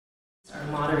Our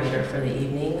moderator for the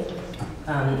evening,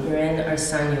 Mirene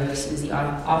Arsanios, is the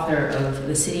author of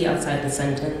The City Outside the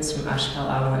Sentence from Ashkal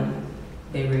Awan,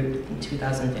 Beirut in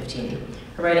 2015.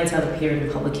 Her writings have appeared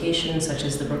in publications such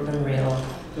as The Brooklyn Rail,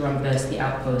 The Rumpus, The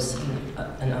Outpost,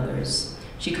 and others.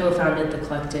 She co-founded the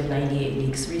collective 98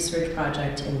 Weeks research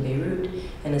project in Beirut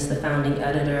and is the founding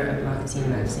editor of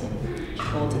Magazine. She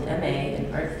holds an MA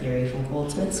in art theory from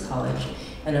Goldsmiths College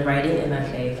and a writing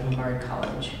MFA from Bard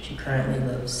College. She currently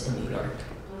lives in New York.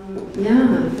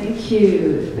 Yeah, thank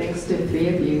you. Thanks to the three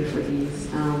of you for these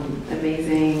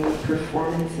amazing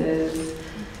performances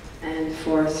and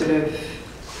for sort of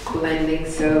blending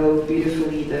so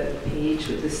beautifully the page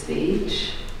with the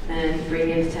stage and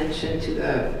bringing attention to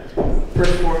the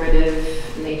performative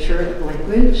nature of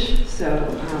language. So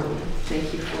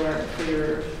thank you for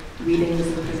your readings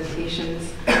and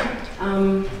presentations.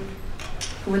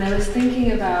 When I was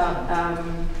thinking about,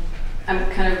 I'm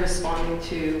kind of responding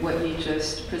to what you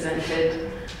just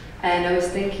presented, and I was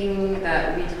thinking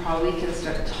that we probably can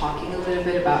start talking a little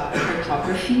bit about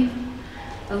cartography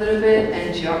a little bit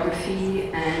and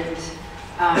geography, and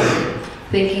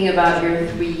thinking about your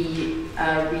three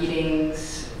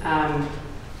readings.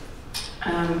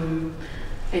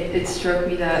 It struck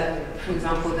me that, for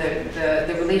example,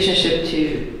 the relationship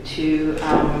to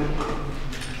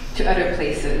other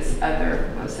places,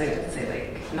 let's say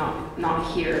like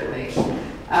not here, like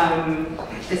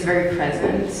is very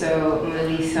present. So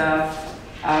Monalisa,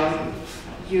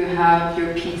 you have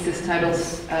your piece is titled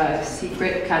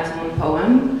Secret Catalan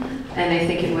Poem, and I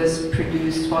think it was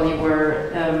produced while you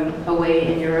were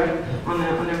away in Europe on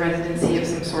a residency of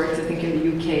some sorts, I think in the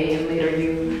UK, and later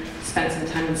you spent some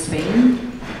time in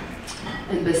Spain.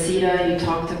 In Baseera, you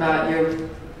talked about your,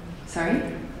 sorry?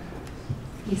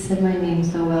 You said my name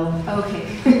so well. Okay.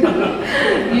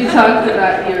 You talked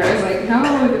about your, I was like,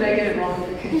 no, did I get it wrong?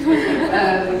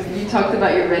 You talked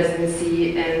about your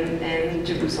residency in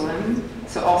Jerusalem.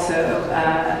 So also,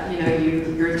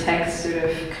 your text sort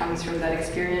of comes from that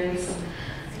experience.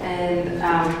 And,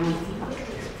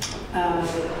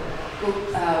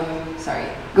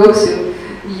 Göksu,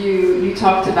 you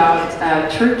talked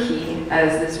about Turkey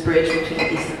as this bridge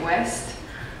between East and West.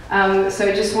 So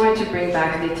I just wanted to bring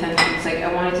back the attention. It's like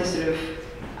I wanted to sort of,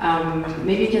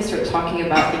 maybe you can start talking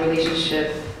about the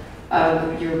relationship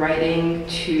of your writing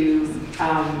to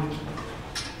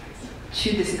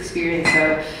this experience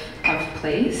of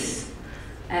place,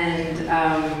 and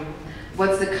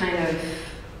what's the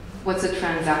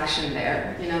transaction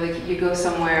there? You know, like you go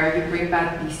somewhere, you bring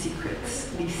back these secrets,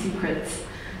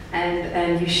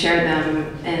 and you share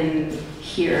them in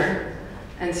here.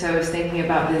 And so I was thinking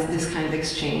about this kind of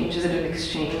exchange. Is it an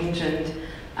exchange?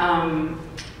 And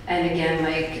again,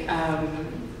 like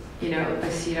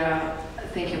Baseera,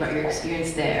 thinking about your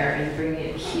experience there and bringing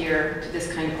it here to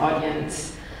this kind of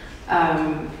audience.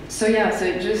 So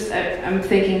I'm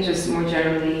thinking just more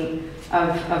generally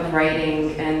of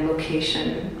writing and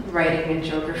location, writing and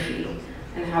geography,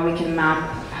 and how we can map,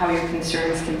 how your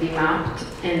concerns can be mapped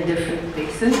in different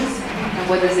places, and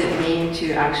what does it mean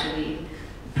to actually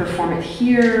perform it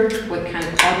here, what kind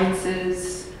of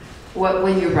audiences,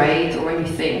 when you write or when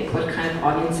you think, what kind of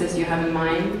audiences you have in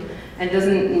mind. And it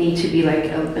doesn't need to be like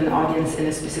an audience in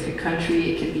a specific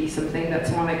country, it could be something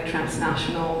that's more like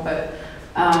transnational, but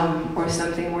or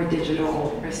something more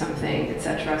digital or something,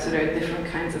 etc. So there are different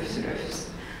kinds of sort of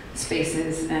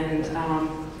spaces, and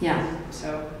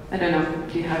so I don't know,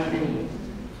 do you have any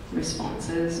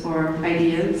responses or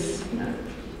ideas that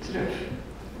sort of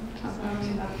talk about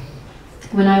that?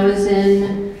 When I was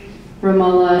in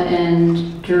Ramallah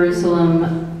and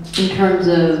Jerusalem, in terms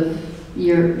of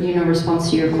your response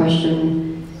to your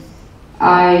question,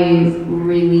 I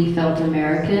really felt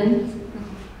American,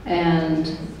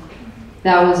 and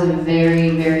that was a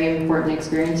very, very important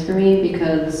experience for me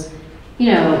because,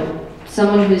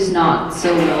 someone who's not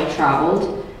so well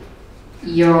traveled,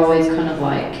 you're always kind of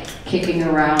like kicking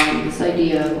around this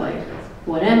idea of like,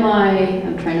 what am I?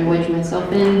 I'm trying to wedge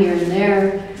myself in here and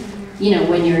there.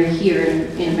 When you're here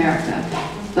in America.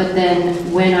 But then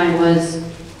when I was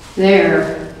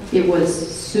there, it was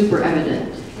super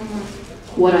evident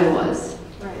what I was.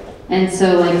 Right. And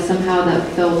so like somehow that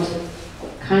felt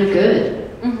kind of good,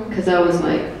 because I was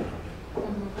like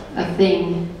a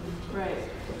thing. Right.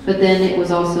 But then it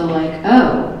was also like,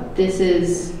 oh, this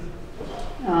is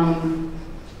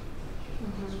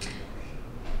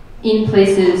in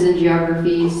places and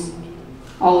geographies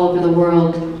all over the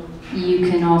world. You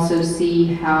can also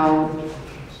see how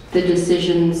the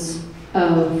decisions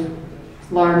of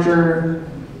larger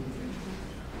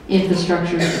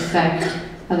infrastructures affect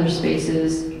other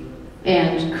spaces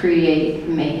and create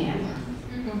mayhem.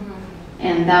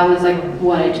 And that was like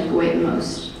what I took away the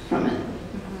most from it.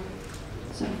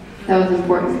 So that was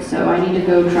important. So I need to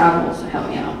go travel, so help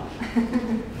me out.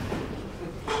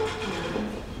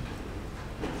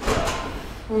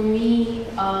 For me,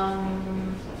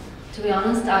 to be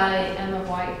honest, I am a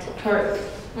white Turk,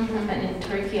 and in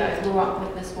Turkey I grew up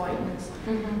with this whiteness,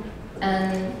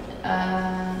 and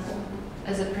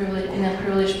as a in a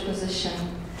privileged position.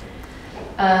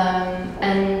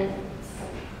 And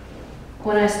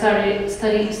when I started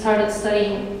studying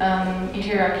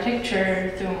interior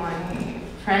architecture through my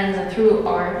friends and through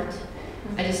art,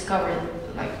 I discovered,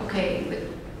 like, okay, with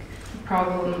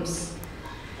problems.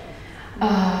 You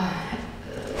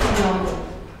know,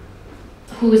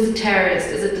 who is the terrorist?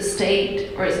 Is it the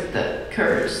state, or is it the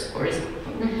Kurds, or is it?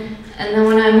 And then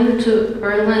when I moved to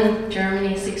Berlin,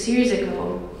 Germany 6 years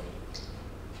ago,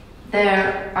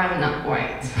 there I'm not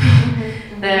white.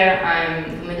 There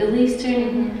I'm Middle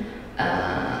Eastern.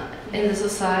 In the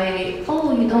society,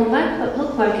 oh, you don't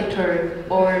look like a Turk,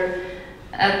 or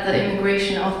at the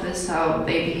immigration office, how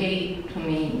they behave to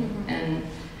me, and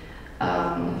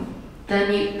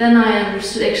then I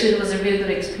understood. Actually, it was a really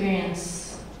good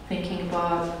experience thinking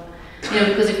about, you know,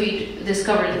 because if you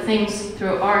discover the things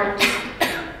through art,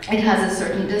 it has a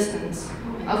certain distance.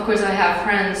 Of course, I have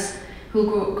friends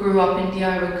who grew up in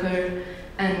Diyarbakir,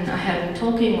 and I have been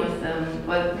talking with them,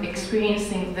 but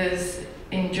experiencing this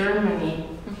in Germany,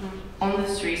 on the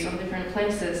streets, on different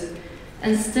places,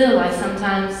 and still I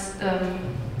sometimes,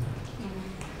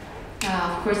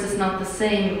 of course it's not the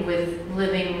same with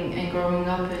living and growing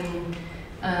up in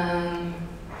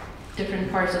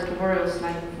different parts of the world,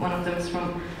 like one of them is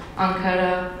from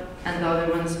Ankara, and the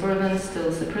other one is Berlin, still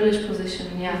is a privileged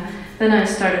position, yeah. Then I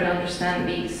started to understand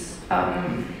these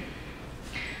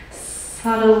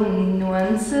subtle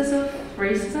nuances of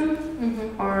racism,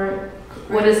 or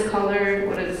what is color,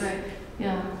 what is,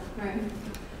 yeah. Right.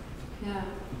 Yeah.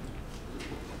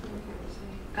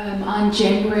 On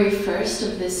January 1st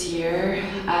of this year,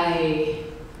 I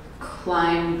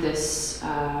climbed this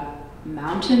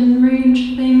mountain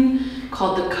range thing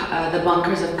called the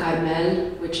Bunkers of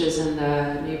Carmel, which is in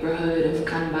the neighborhood of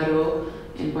Can Baró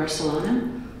in Barcelona.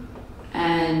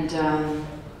 And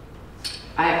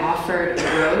I offered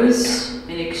a rose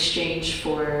in exchange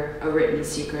for a written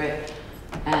secret.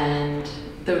 And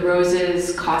the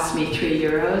roses cost me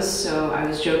 €3, so I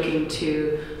was joking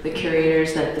to the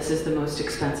curators that this is the most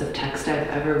expensive text I've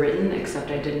ever written,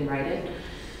 except I didn't write it.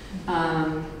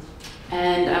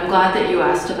 And I'm glad that you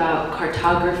asked about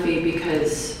cartography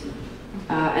because,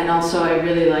 and also I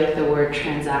really like the word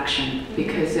transaction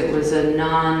because it was a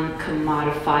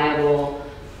non-commodifiable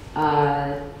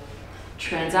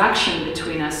transaction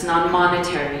between us,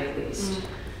 non-monetary at least.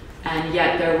 And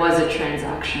yet there was a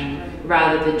transaction,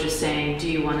 rather than just saying, do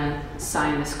you want to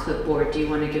sign this clipboard? Do you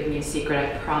want to give me a secret?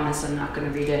 I promise I'm not going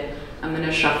to read it. I'm going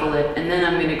to shuffle it, and then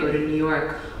I'm going to go to New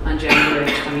York on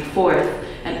January 24th,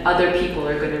 and other people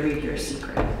are going to read your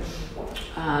secret.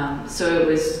 So it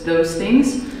was those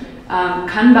things.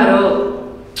 Can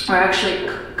Baró, or actually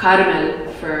Carmel,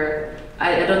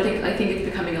 I think it's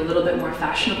becoming a little bit more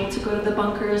fashionable to go to the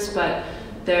bunkers, but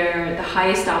they're the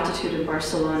highest altitude in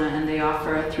Barcelona, and they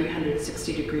offer a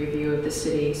 360-degree view of the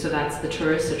city, so that's the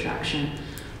tourist attraction.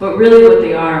 But really what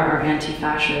they are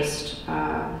anti-fascist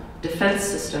defense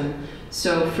system.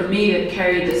 So for me, it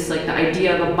carried this, like, the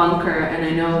idea of a bunker, and I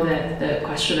know that the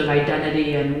question of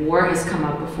identity and war has come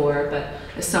up before, but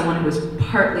as someone who was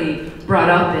partly brought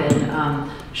up in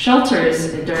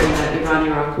shelters during the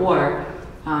Iran-Iraq war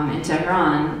in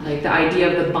Tehran, like, the idea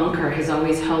of the bunker has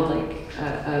always held, like,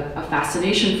 a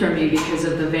fascination for me because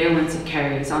of the valence it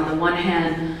carries. On the one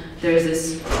hand, there's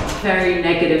this very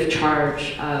negative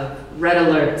charge of red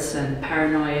alerts and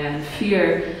paranoia and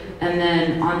fear, and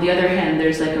then on the other hand,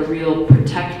 there's like a real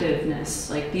protectiveness.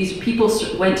 Like, these people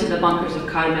went to the bunkers of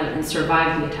Carmel and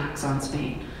survived the attacks on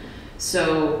Spain.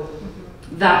 So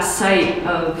that site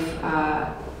of,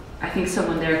 I think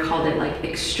someone there called it like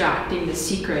extracting the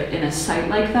secret in a site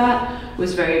like that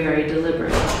was very, very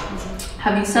deliberate.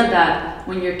 Having said that,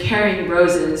 when you're carrying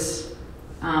roses,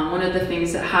 one of the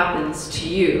things that happens to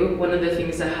you, one of the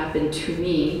things that happened to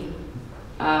me,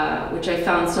 which I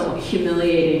found somewhat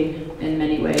humiliating in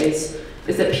many ways,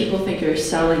 is that people think you're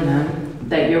selling them,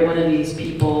 that you're one of these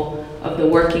people of the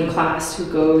working class who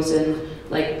goes and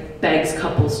like begs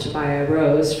couples to buy a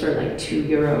rose for like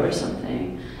 €2 or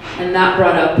something. And that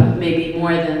brought up maybe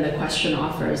more than the question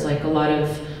offers, like a lot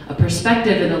of a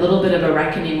perspective and a little bit of a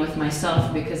reckoning with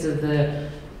myself because of the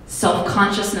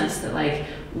self-consciousness that, like,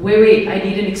 wait, I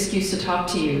need an excuse to talk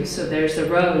to you, so there's a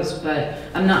rose, but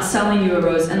I'm not selling you a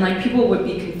rose. And like people would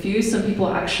be confused. Some people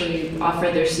actually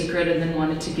offered their secret and then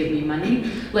wanted to give me money.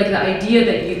 Like the idea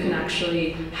that you can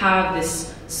actually have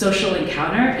this social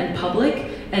encounter in public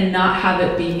and not have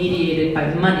it be mediated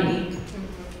by money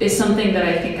is something that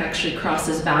I think actually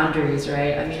crosses boundaries,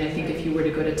 right? I mean, I think if you were to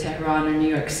go to Tehran or New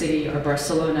York City or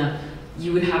Barcelona,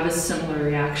 you would have a similar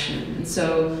reaction. And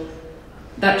so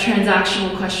that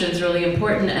transactional question is really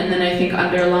important. And then I think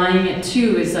underlying it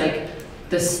too is like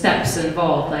the steps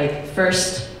involved, like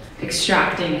first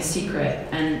extracting a secret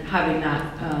and having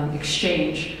that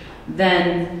exchange.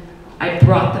 Then I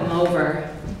brought them over.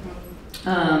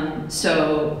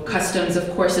 So customs, of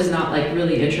course, is not like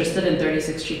really interested in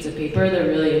 36 sheets of paper. They're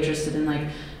really interested in like,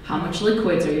 how much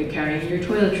liquids are you carrying in your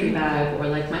toiletry bag, or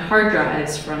like my hard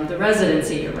drives from the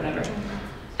residency or whatever.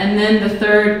 And then the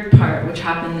third part, which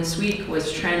happened this week,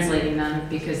 was translating them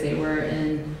because they were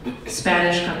in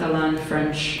Spanish, Catalan,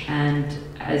 French, and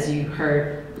as you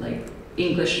heard, like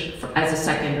English as a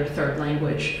second or third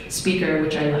language speaker,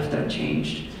 which I left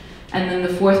unchanged. And then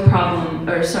the fourth problem,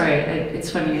 or sorry,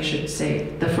 it's funny I should say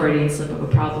the Freudian slip of a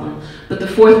problem, but the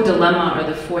fourth dilemma or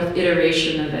the fourth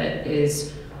iteration of it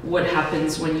is what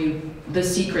happens when the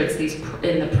secrets, these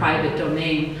in the private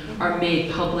domain, are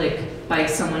made public by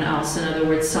someone else. In other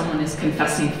words, someone is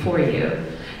confessing for you.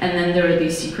 And then there are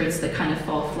these secrets that kind of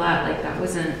fall flat, like that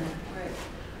wasn't,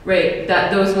 right,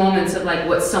 that those moments of like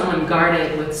what someone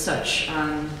guarded with such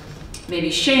maybe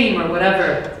shame or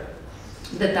whatever,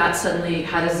 that suddenly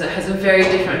has a very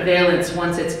different valence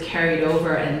once it's carried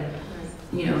over and,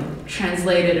 you know,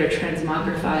 translated or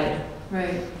transmogrified.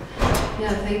 Right.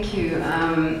 Yeah, thank you.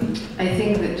 I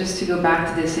think that just to go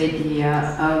back to this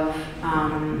idea of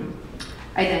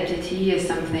identity is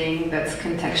something that's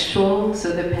contextual.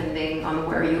 So depending on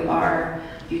where you are,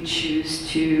 you choose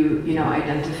to, you know,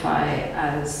 identify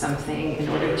as something in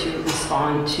order to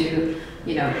respond to,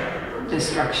 you know, the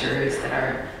structures that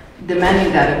are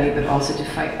demanding that of you, but also to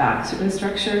fight back certain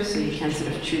structures. So you can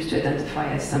sort of choose to identify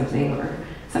as something or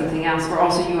something else, or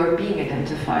also you are being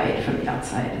identified from the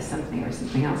outside as something or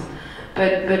something else.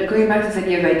 But going back to this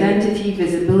idea of identity,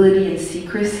 visibility, and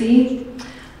secrecy,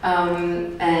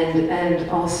 and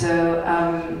also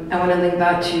I want to link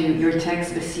that to your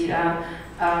text, Baseera,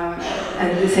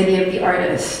 and this idea of the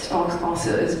artist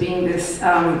also as being this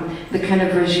the kind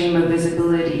of regime of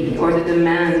visibility or the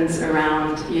demands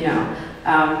around, you know,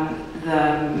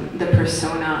 the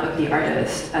persona of the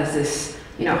artist as this,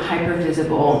 you know, hyper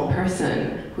visible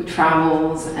person who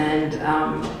travels and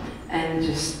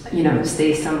just, you know,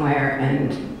 stays somewhere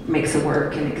and makes a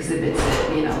work and exhibits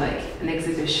it, you know, like an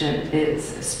exhibition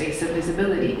is a space of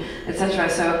visibility, etc.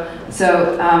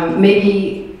 So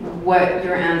maybe what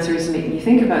your answers make me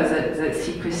think about is that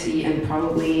secrecy, and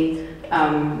probably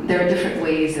there are different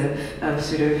ways of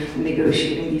sort of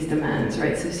negotiating these demands,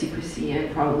 right? So secrecy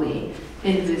and probably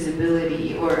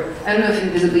invisibility, or I don't know if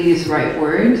invisibility is the right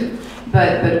word,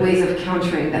 but ways of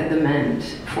countering that demand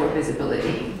for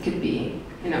visibility could be,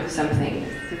 you know, something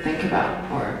to think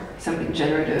about, or something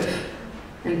generative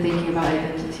in thinking about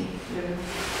identity.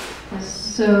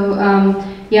 So,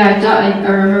 yeah,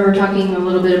 I remember talking a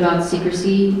little bit about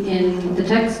secrecy in the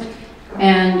text,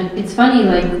 and it's funny,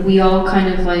 like, we all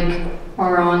kind of, like,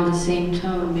 are on the same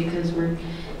tone because we're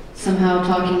somehow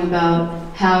talking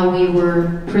about how we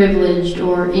were privileged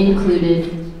or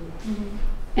included,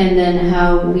 and then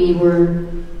how we were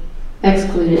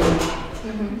excluded.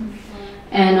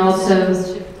 And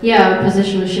also, yeah, our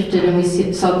position was shifted and we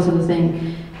saw this other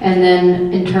thing. And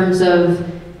then in terms of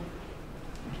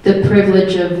the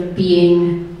privilege of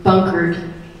being bunkered.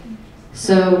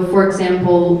 So, for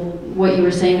example, what you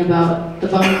were saying about the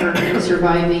bunker and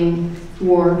surviving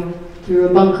war through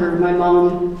a bunker. My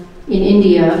mom in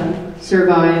India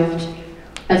survived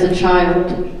as a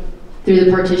child through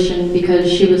the partition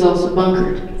because she was also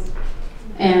bunkered.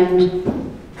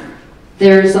 And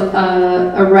there's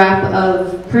a wrap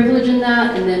of privilege in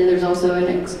that, and then there's also an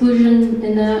exclusion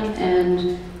in that,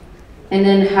 and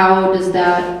then how does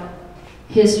that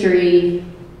history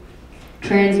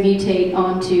transmutate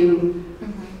onto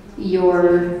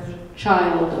your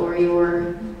child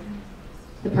or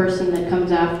the person that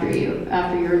comes after you,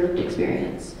 after your lived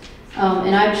experience.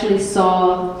 And I actually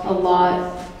saw a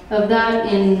lot of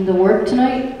that in the work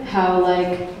tonight, how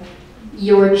like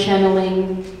you're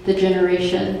channeling the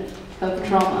generation of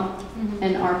trauma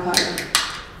and archive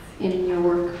in your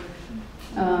work.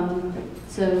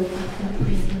 So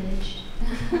privileged.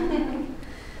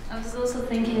 I was also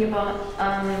thinking about,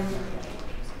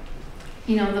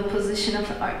 you know, the position of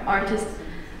the artist.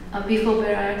 Before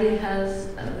Berardi has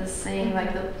this saying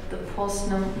like the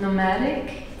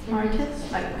post-nomadic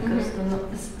artist, like because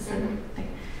like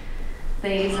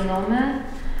they is a nomad.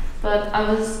 But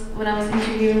when I was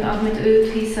interviewing Ahmet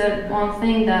Öğüt, he said one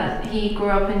thing, that he grew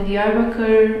up in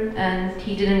Diyarbakir and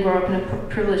he didn't grow up in a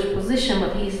privileged position,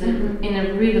 but he's in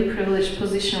a really privileged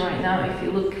position right now if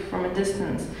you look from a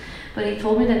distance. But he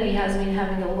told me that he has been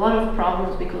having a lot of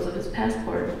problems because of his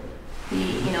passport.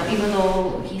 Even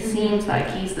though he seems like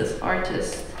he's this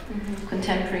artist,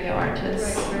 contemporary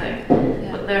artist,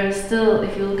 but there is still,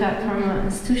 if you look at from an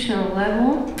institutional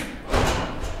level,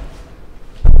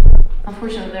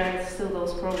 unfortunately, there are still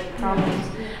those problems.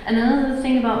 And another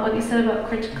thing about what you said about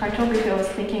cartography, I was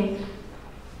thinking,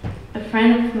 a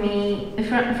friend of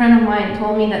mine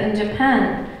told me that in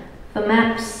Japan, the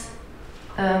maps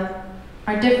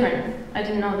are different. I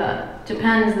didn't know that.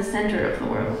 Japan is the center of the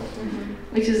world,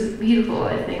 which is beautiful,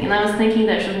 I think. And I was thinking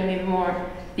there should be maybe more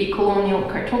decolonial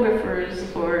cartographers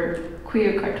or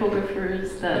queer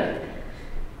cartographers that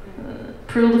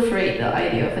proliferate the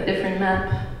idea of a different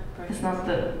map. It's not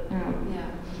the, Yeah.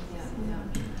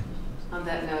 On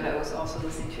that note, I was also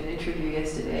listening to an interview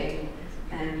yesterday,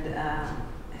 and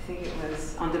I think it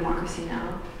was on Democracy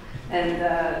Now! And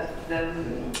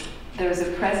there was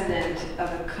a president of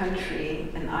a country,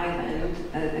 an island,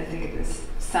 I think it was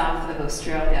south of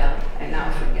Australia. I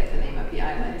now forget the name of the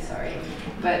island, sorry.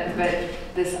 But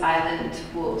this island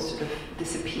will sort of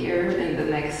disappear in the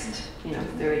next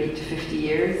 30 to 50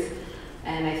 years.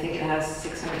 And I think it has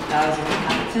 600,000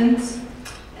 inhabitants.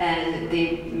 And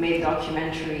they made a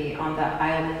documentary on that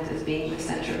island as being the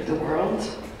center of the world,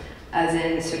 as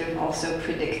in sort of also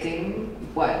predicting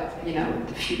what,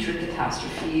 the future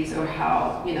catastrophes, or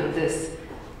how,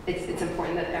 it's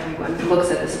important that everyone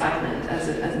looks at this island as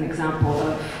an example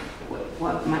of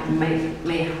what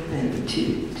may happen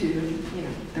to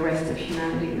the rest of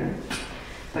humanity there.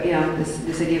 But yeah,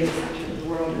 this idea of the center of the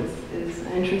world is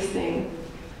interesting.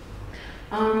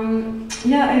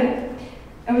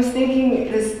 I was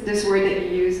thinking this word that you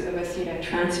use, Baseera,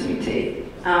 transmutate,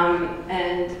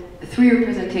 and through your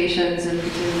presentations, and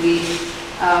particularly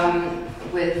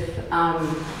with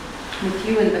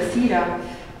you and Baseera,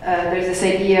 there's this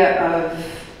idea of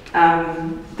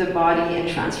the body and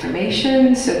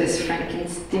transformation. So this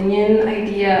Frankensteinian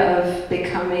idea of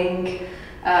becoming.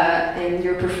 In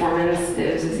your performance,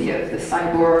 there's this idea of the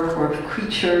cyborg or of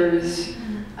creatures.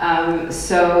 I don't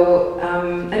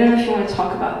know if you want to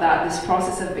talk about that, this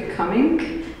process of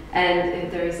becoming, and if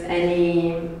there's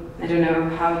any, I don't know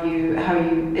how you,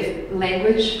 if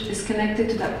language is connected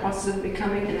to that process of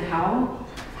becoming, and how,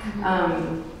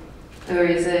 or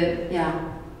is it,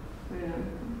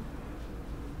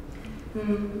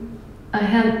 I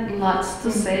had lots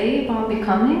to say about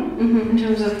becoming in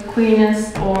terms of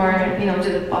queerness or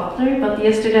Judith Butler, but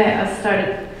yesterday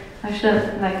I should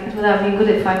have, it would have been good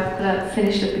if I could have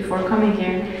finished it before coming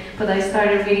here, but I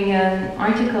started reading an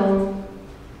article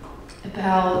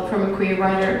from a queer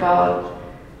writer about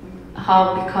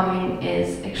how becoming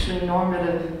is actually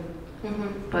normative,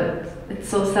 but it's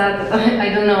so sad that I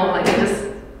don't know,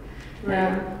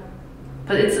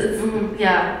 but it's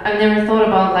I've never thought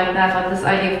about like that, but this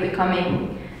idea of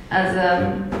becoming as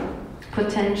a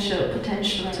potential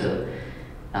to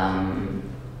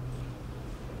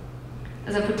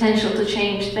as a potential to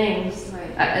change things.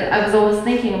 Right. I was always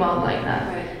thinking about like that.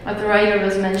 Right. But the writer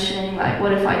was mentioning like,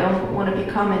 what if I don't want to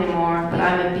become anymore, but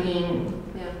I'm a being.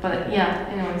 Yeah. But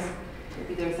anyways.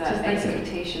 Maybe there's that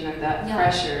expectation or that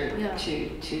pressure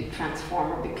to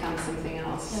transform or become something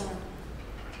else.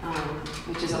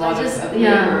 Which is a lot of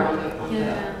labor on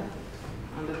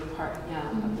the part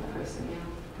of the person.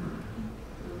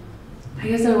 I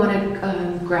guess I want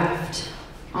to graft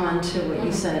onto what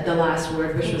you said, the last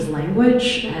word, which was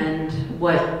language, and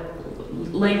what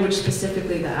language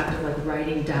specifically, the act of like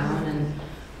writing down, and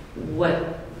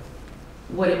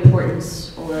what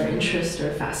importance or interest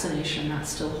or fascination that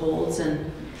still holds. And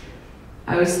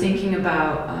I was thinking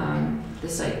about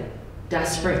this like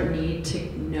desperate need to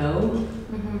know,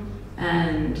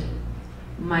 and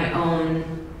my own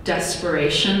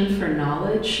desperation for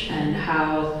knowledge, and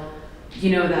how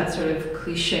that sort of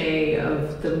cliche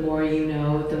of the more you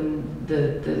know,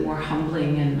 the more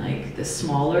humbling and like the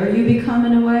smaller you become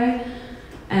in a way.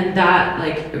 And that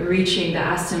like reaching the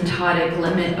asymptotic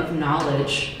limit of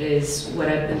knowledge is what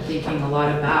I've been thinking a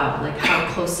lot about, like how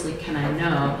closely can I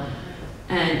know?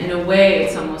 And in a way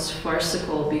it's almost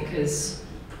farcical, because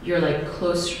you're like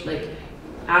close, like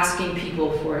asking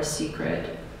people for a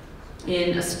secret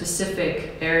in a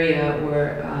specific area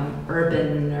or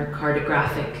urban or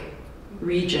cartographic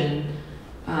region,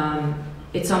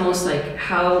 it's almost like,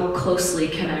 how closely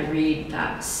can I read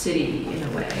that city in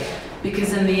a way?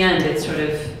 Because in the end, it's sort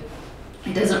of,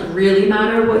 it doesn't really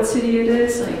matter what city it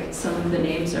is. Like, some of the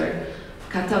names are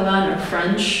Catalan or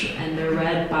French, and they're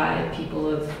read by people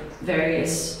of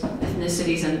various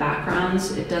ethnicities and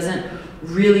backgrounds. It doesn't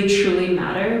really truly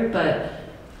matter, but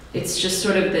it's just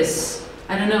sort of this,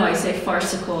 I don't know, I say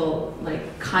farcical,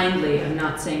 like, kindly. I'm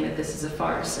not saying that this is a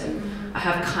farce. I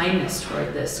have kindness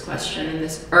toward this question and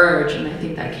this urge, and I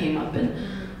think that came up in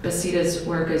Baseera's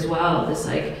work as well, this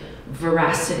like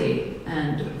veracity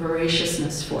and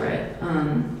voraciousness for it.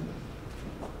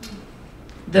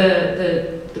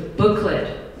 The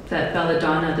booklet that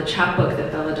Belladonna, the chapbook that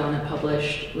Belladonna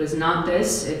published, was not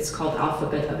this. It's called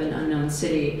Alphabet of an Unknown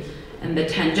City, and the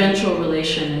tangential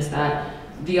relation is that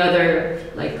the other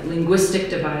like linguistic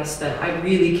device that I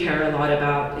really care a lot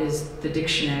about is the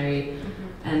dictionary.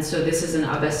 And so this is an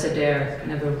abecedaire,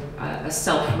 kind of a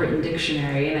self-written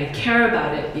dictionary, and I care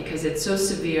about it because it's so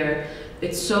severe,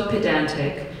 it's so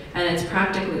pedantic, and it's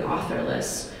practically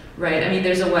authorless, right? I mean,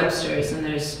 there's a Webster's and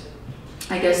there's,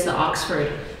 I guess, the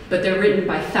Oxford, but they're written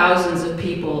by thousands of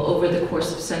people over the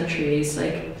course of centuries.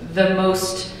 Like, the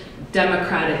most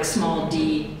democratic, small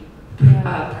d,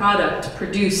 product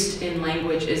produced in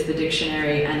language is the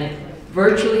dictionary, and it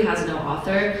virtually has no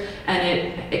author, and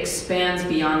it expands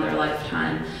beyond their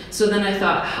lifetime. So then I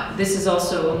thought, this is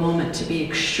also a moment to be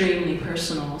extremely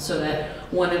personal, so that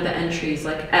one of the entries,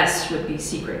 like S would be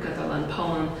Secret Catalan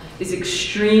Poem, is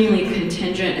extremely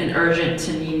contingent and urgent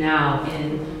to me now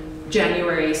in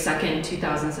January 2nd,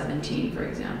 2017, for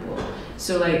example.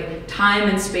 So like, time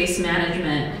and space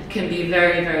management can be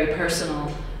very, very personal,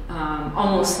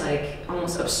 almost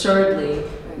absurdly,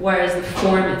 whereas the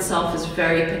form itself is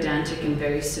very pedantic and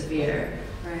very severe.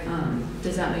 Right.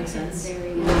 Does that make sense?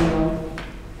 Very male.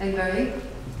 And very?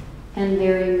 And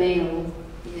very male.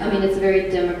 Yeah. I mean, it's a very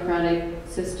democratic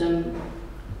system,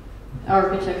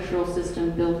 architectural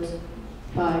system built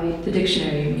by... The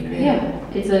dictionary, you mean, right? Yeah,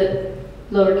 it's a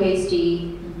lowercase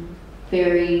d,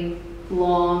 very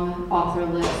long,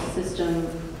 authorless system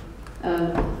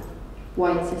of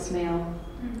white cis male.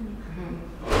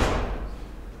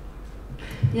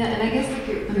 Yeah, and I guess that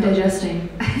I'm digesting.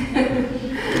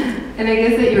 and I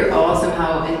guess that you're all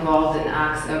somehow involved in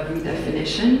acts of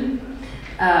redefinition.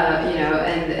 You know,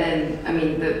 and I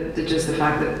mean, just the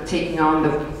fact that taking on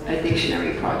a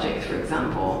dictionary project, for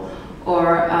example,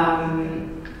 or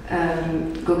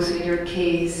Göksu, in your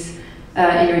case,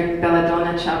 in your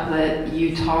Belladonna chaplet,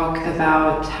 you talk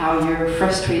about how you're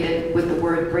frustrated with the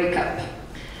word breakup.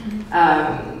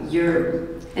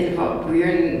 You're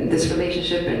in this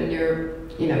relationship, and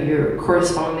you're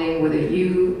corresponding with a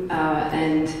you,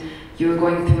 and you're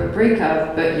going through a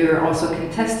breakup, but you're also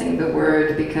contesting the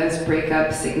word because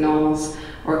breakup signals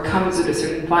or comes with a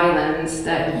certain violence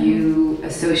that you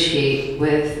associate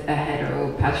with a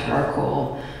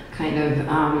heteropatriarchal kind of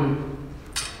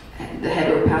the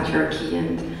heteropatriarchy,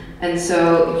 and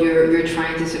so you're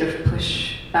trying to sort of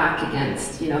push back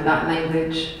against that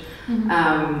language. And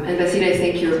Baseera, I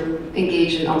think you're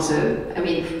engaged in also, I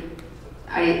mean,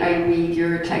 I read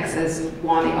your text as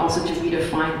wanting also to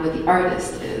redefine what the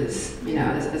artist is,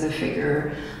 as a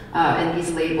figure, and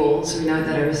these labels,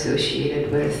 that are associated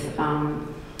with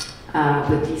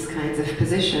these kinds of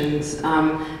positions.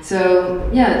 So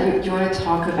yeah, do you want to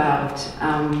talk about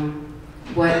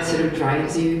what sort of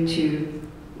drives you to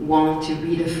want to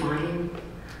redefine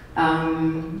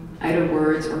either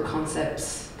words or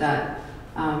concepts that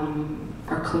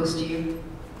are close to you,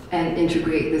 and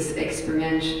integrate this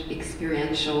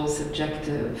experiential,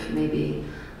 subjective, maybe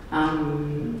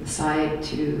side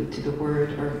to the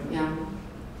word, or yeah.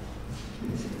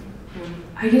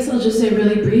 I guess I'll just say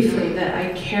really briefly that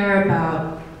I care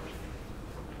about,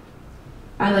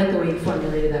 I like the way you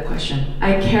formulated that question.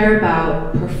 I care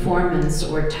about performance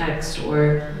or text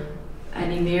or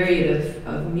any myriad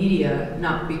of media,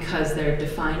 not because they're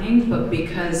defining, but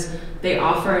because they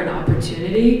offer an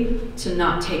opportunity to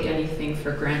not take anything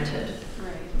for granted.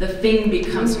 Right. The thing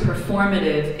becomes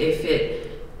performative if it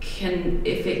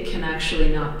can actually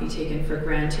not be taken for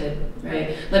granted,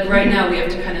 right? Like right now we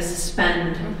have to kind of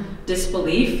suspend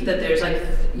disbelief that there's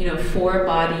 4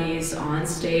 bodies on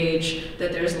stage,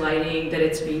 that there's lighting, that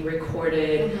it's being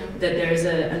recorded, that there's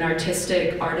an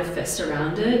artistic artifice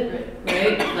around it,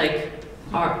 right? Like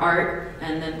art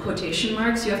and then quotation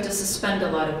marks, you have to suspend a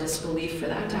lot of disbelief for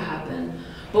that to happen.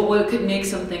 But what could make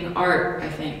something art, I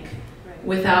think,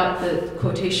 without the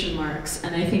quotation marks,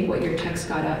 and I think what your text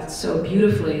got at so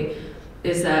beautifully,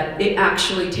 is that it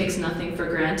actually takes nothing for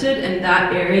granted, and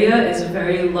that area is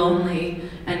very lonely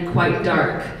and quite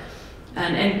dark.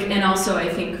 and also I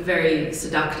think very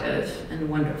seductive and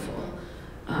wonderful.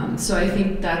 So I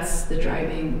think that's the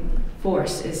driving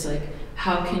force, is like,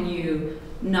 how can you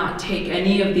not take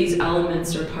any of these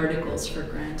elements or particles for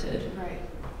granted? Right.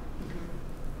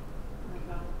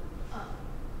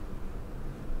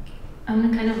 I'm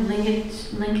gonna kind of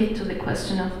link it to the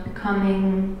question of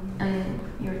becoming and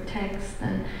your text.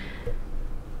 And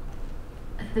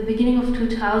at the beginning of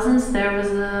 2000s, there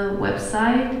was a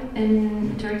website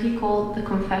in Turkey called The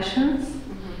Confessions,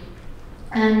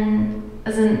 and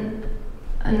as an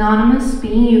anonymous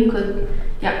being, you could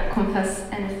confess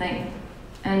anything,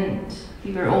 and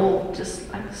we were all just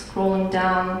like scrolling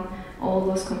down all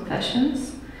those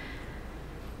confessions.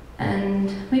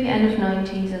 And maybe end of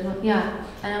 90s as well,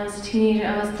 and I was a teenager.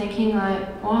 I was thinking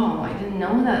like, wow, I didn't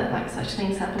know that like such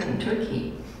things happen in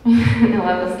Turkey.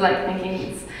 I was like thinking,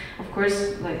 it's of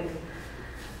course like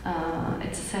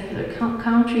it's a secular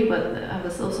country, but I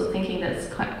was also thinking that it's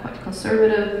quite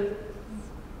conservative.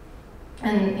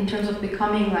 And in terms of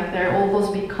becoming, like there are all those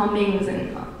becomings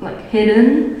and like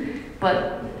hidden,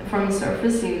 but from the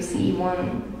surface you see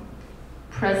one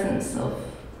presence of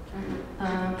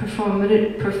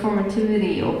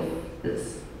performativity of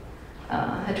this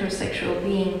heterosexual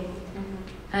being.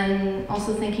 And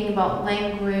also thinking about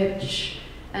language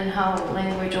and how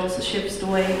language also shifts the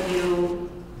way you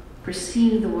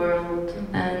perceive the world,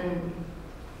 and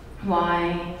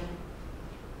why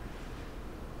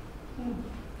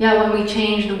when we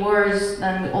change the words,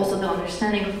 then also the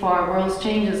understanding of our worlds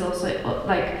changes. Also,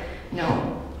 like,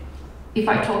 if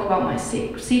I talk about my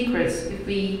secrets, if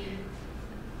we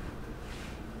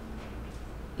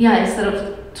instead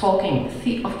of talking,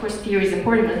 of course theory is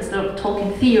important, but instead of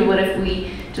talking theory, what if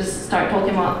we just start talking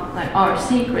about like our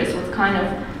secrets, what kind of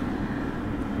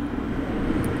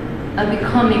a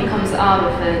becoming comes out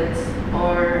of it,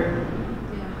 or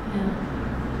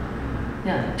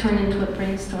turn into a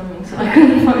brainstorming, so I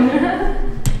couldn't find it.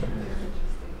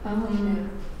 I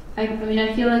mean,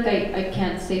 I feel like I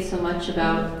can't say so much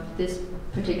about this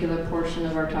particular portion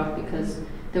of our talk because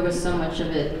there was so much of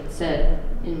it said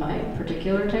in my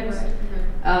particular text.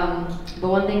 But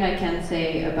one thing I can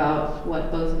say about what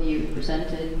both of you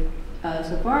presented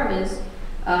so far is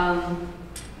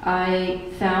I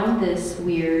found this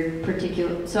weird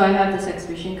particular, so I have this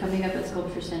exhibition coming up at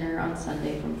Sculpture Center on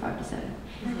Sunday from 5 to 7.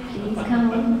 Please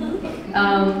come.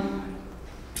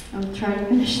 I'm trying to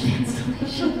finish the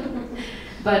installation.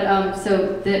 But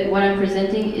so what I'm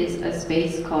presenting is a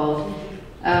space called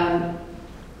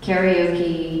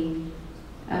karaoke.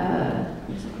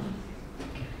 What's it called?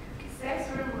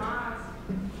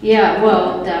 Yeah,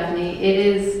 well, Daphne, it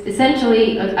is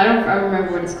essentially. I don't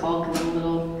remember what it's called because I'm a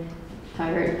little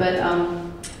tired. But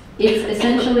it's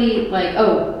essentially like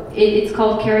it's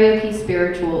called Karaoke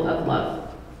Spiritual of Love.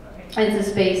 And it's a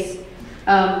space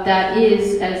that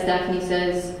is, as Daphne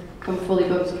says from Fully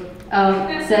Booked,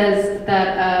 says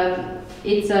that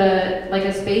it's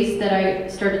a space that I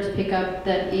started to pick up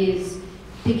that is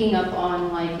picking up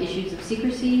on like issues of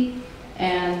secrecy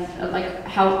and like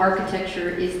how architecture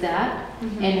is that,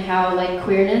 and how like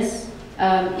queerness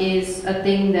is a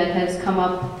thing that has come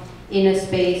up in a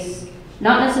space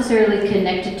not necessarily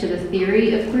connected to the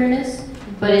theory of queerness,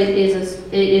 but it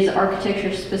is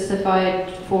architecture specified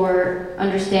for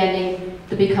understanding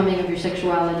the becoming of your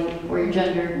sexuality or your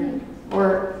gender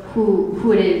or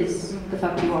who it is the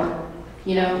fuck you are,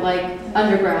 like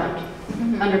underground,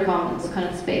 undercommons kind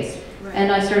of space. Right.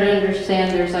 And I started to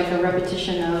understand there's like a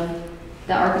repetition of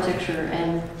the architecture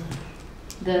and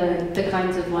the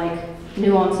kinds of like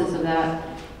nuances of that.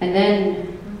 And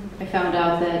then I found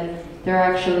out that there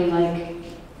are actually like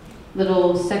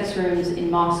little sex rooms in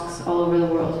mosques all over the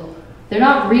world. They're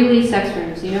not really sex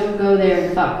rooms. You don't go there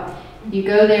and fuck. You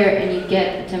go there and you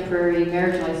get a temporary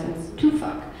marriage license to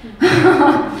fuck.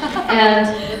 And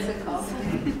what's it called?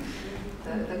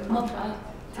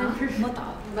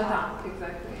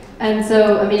 Exactly. And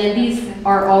so, I mean, and these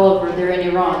are all over. They're in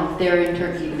Iran. They're in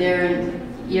Turkey.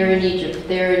 You're in Egypt.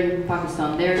 They're in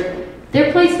Pakistan.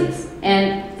 They're places,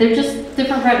 and they're just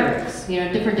different rhetorics.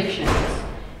 Different dictionaries.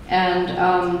 And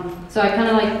so I kind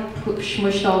of like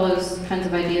smushed all those kinds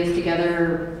of ideas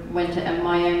together, went to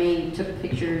Miami, took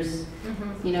pictures,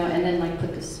 and then like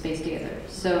put this space together.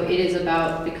 So it is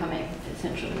about becoming,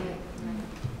 essentially.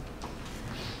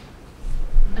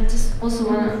 I just also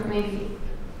want to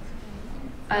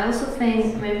I also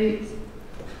think maybe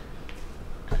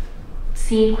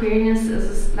seeing queerness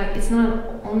as like, it's not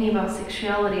only about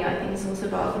sexuality, I think it's also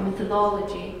about the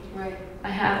methodology. Right. I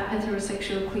have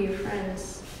heterosexual queer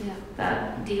friends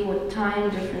that deal with time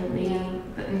differently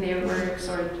in their works,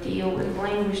 or deal with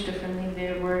language differently in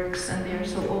their works, and they're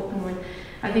so open with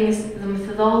I think the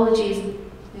methodology is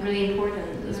really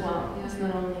important as well. It's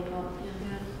not only about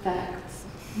facts.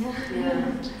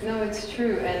 Yeah, no, it's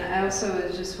true. And I also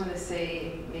just want to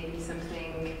say maybe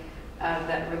something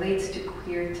that relates to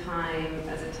queer time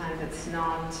as a time that's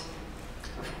not,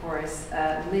 of course,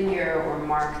 linear or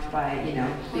marked by, you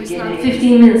know, beginning. It's not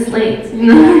 15 minutes late.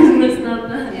 It's not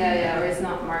that. Yeah, or it's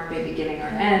not marked by beginning or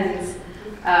ends.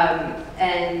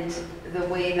 And the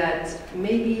way that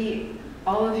maybe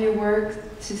all of your work,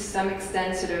 to some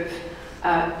extent, sort of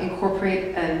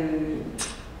incorporate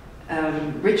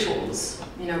rituals,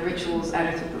 you know, rituals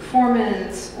either through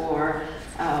performance or,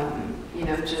 you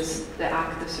know, just the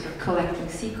act of sort of collecting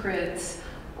secrets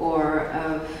or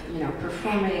of, you know,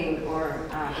 performing, or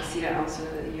Baseera also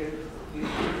that your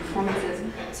performances.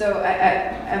 So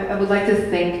I would like to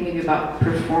think maybe about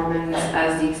performance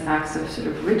as these acts of sort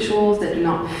of rituals that do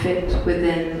not fit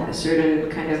within a certain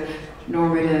kind of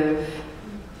normative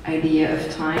idea of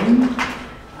time.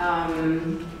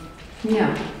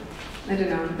 Yeah, I don't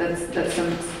know.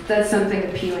 That's something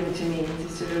appealing to me, to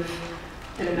sort of,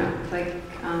 I don't know, like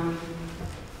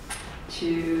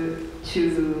to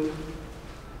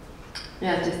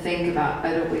think about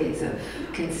other ways of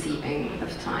conceiving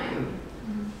of time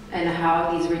and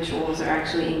how these rituals are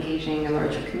actually engaging a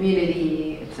larger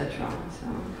community, etc. So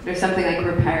there's something like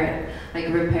reparative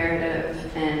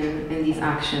in these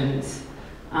actions.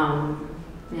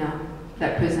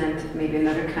 That present maybe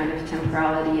another kind of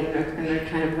temporality, another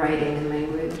kind of writing and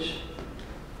language.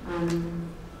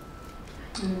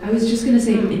 I was just going to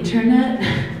say internet.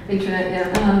 Internet, yeah.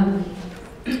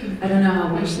 I don't know how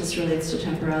much this relates to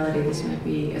temporality. This might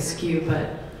be askew,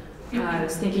 but I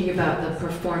was thinking about the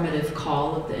performative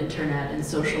call of the internet and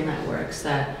social networks.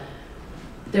 That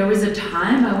there was a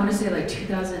time, I want to say like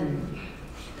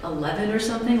 2011 or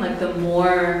something, like the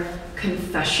more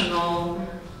confessional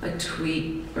a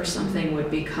tweet or something would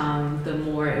become, the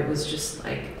more it was just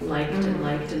like liked and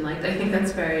liked and liked. I think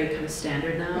that's very kind of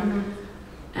standard now.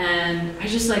 And I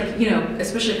just like, you know,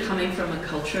 especially coming from a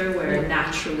culture where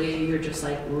naturally you're just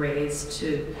like raised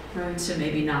to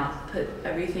maybe not put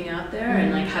everything out there,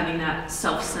 and like having that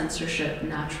self-censorship,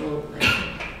 natural, like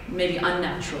maybe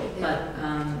unnatural, but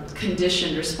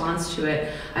conditioned response to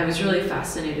it. I was really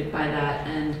fascinated by that,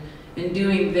 and in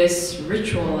doing this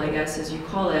ritual, I guess as you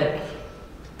call it,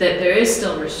 that there is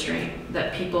still restraint,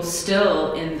 that people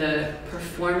still, in the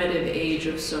performative age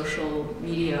of social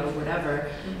media or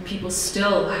whatever, people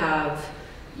still have,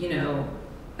 you know,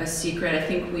 a secret. I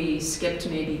think we skipped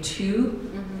maybe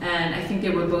 2, and I think they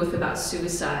were both about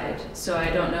suicide. So I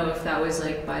don't know if that was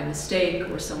like by mistake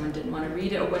or someone didn't want to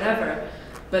read it or whatever,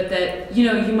 but that, you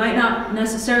know, you might not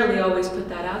necessarily always put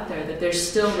that out there, that there's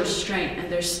still restraint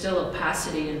and there's still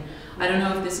opacity. And I don't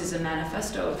know if this is a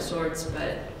manifesto of sorts,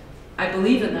 but I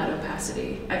believe in that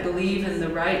opacity. I believe in the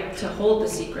right to hold the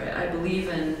secret. I believe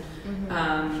in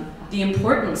the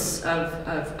importance of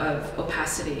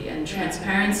opacity, and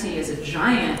transparency is a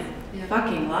giant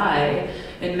fucking lie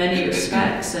in many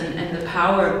respects, and the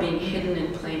power of being hidden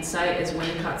in plain sight, as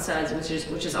Winnicott says,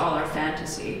 which is all our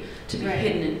fantasy, to be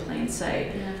hidden in plain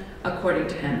sight, according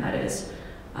to him, that is.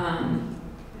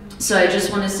 So I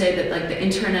just want to say that like the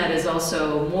internet is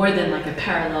also more than like a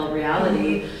parallel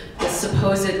reality, the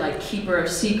supposed like keeper of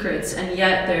secrets, and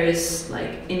yet there is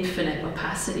like infinite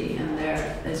opacity in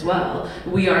there as well.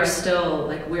 We are still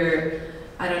like,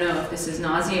 I don't know if this is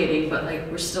nauseating, but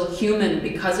like we're still human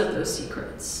because of those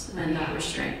secrets and that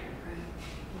restraint.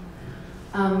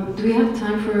 Do we have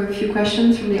time for a few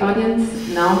questions from the audience?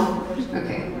 No?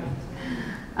 Okay.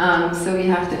 So we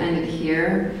have to end it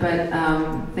here, but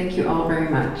thank you all very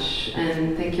much,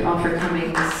 and thank you all for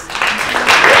coming.